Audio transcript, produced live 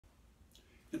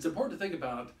It's important to think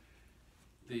about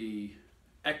the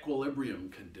equilibrium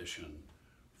condition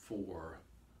for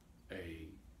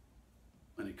an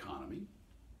economy.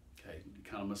 Okay,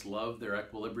 economists love their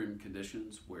equilibrium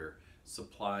conditions where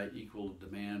supply equal to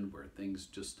demand, where things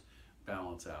just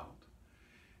balance out.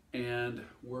 And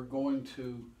we're going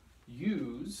to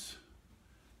use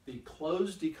the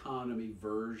closed economy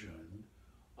version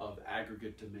of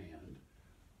aggregate demand,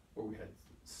 where we had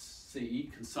C,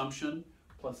 consumption,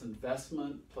 plus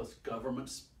investment, plus government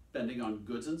spending on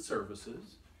goods and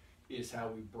services, is how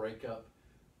we break up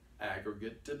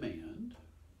aggregate demand.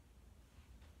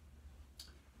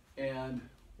 And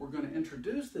we're going to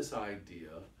introduce this idea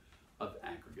of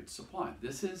aggregate supply.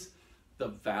 This is the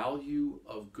value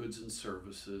of goods and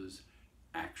services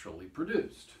actually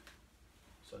produced.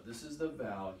 So this is the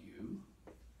value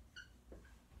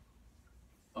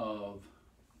of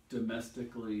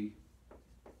domestically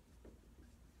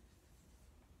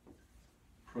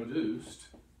produced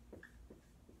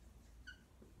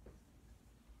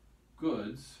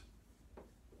goods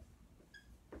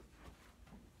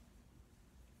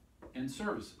and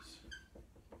services.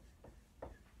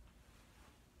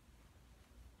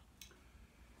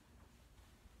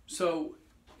 So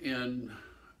in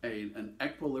an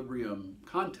equilibrium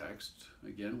context,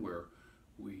 again, where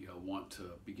we want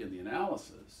to begin the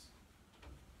analysis,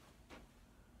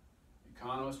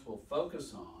 economists will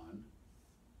focus on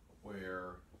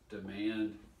where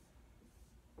demand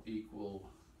equal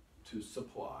to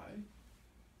supply,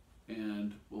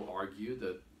 and will argue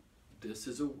that this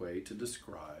is a way to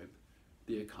describe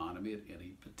the economy at any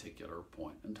particular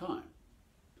point in time,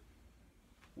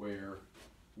 where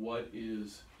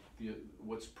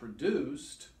what's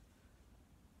produced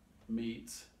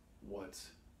meets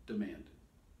what's demanded.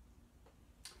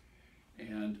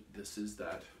 And this is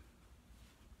that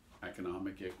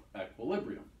economic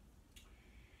equilibrium.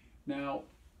 Now,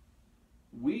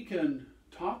 we can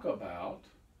talk about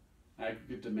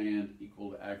aggregate demand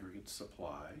equal to aggregate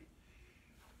supply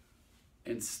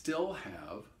and still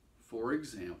have, for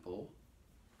example,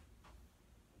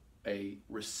 a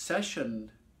recessionary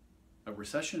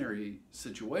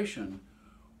situation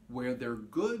where there are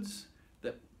goods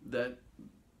that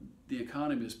the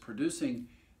economy is producing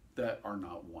that are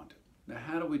not wanted. Now,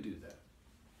 how do we do that?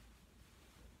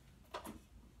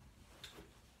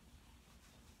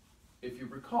 If you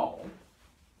recall,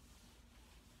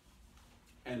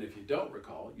 and if you don't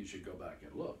recall, you should go back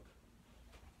and look,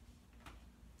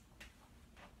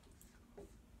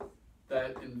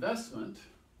 that investment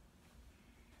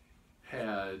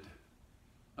had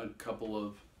a couple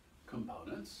of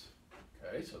components.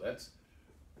 Okay, so that's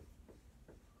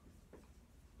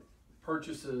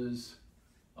purchases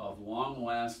of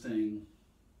long-lasting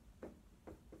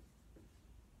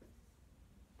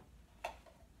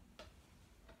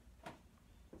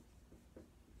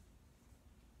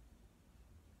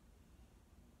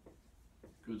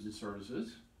goods and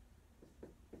services,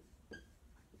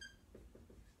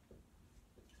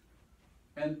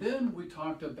 and then we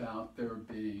talked about there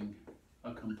being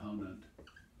a component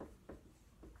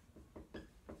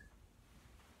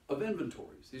of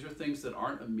inventories. These are things that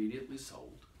aren't immediately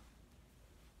sold.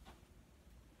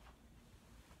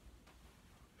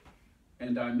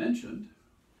 And I mentioned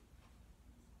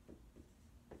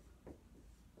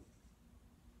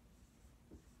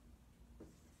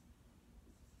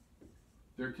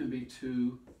there can be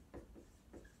two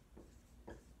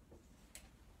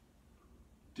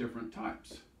different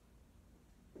types.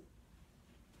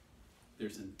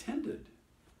 There's intended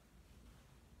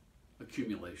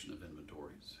accumulation of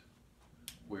inventories,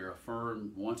 where a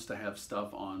firm wants to have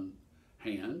stuff on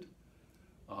hand.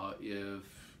 If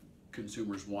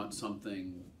consumers want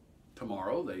something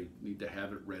tomorrow, they need to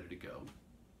have it ready to go.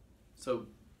 So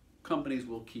companies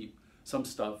will keep some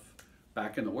stuff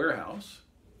back in the warehouse,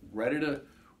 ready to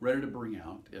bring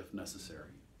out if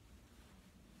necessary.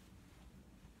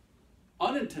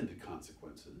 Unintended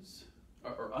consequences,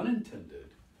 or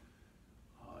unintended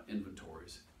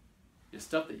inventories, is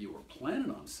stuff that you were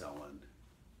planning on selling,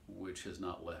 which has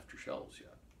not left your shelves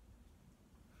yet.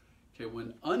 Okay,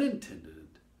 when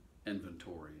unintended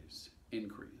inventories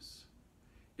increase,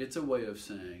 it's a way of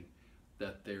saying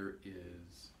that there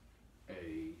is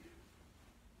a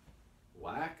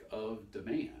lack of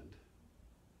demand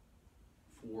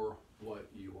for what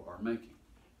you are making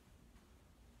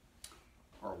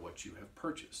or what you have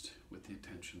purchased with the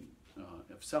intention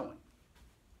of selling.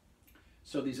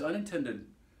 So these unintended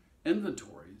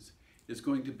inventories is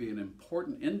going to be an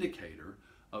important indicator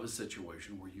of a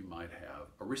situation where you might have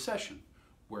a recession,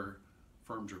 where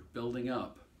firms are building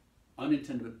up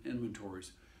unintended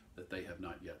inventories that they have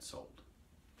not yet sold.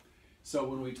 So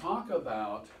when we talk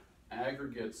about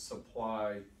aggregate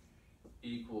supply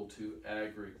equal to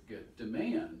aggregate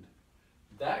demand,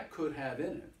 that could have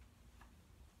in it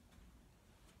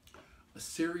a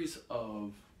series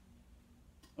of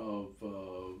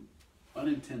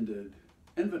unintended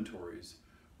inventories,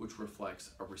 which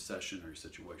reflects a recessionary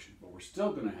situation. But we're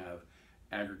still going to have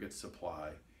aggregate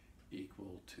supply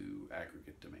equal to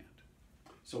aggregate demand.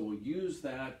 So we'll use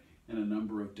that in a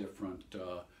number of different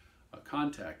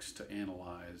contexts to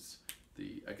analyze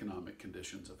the economic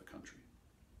conditions of a country.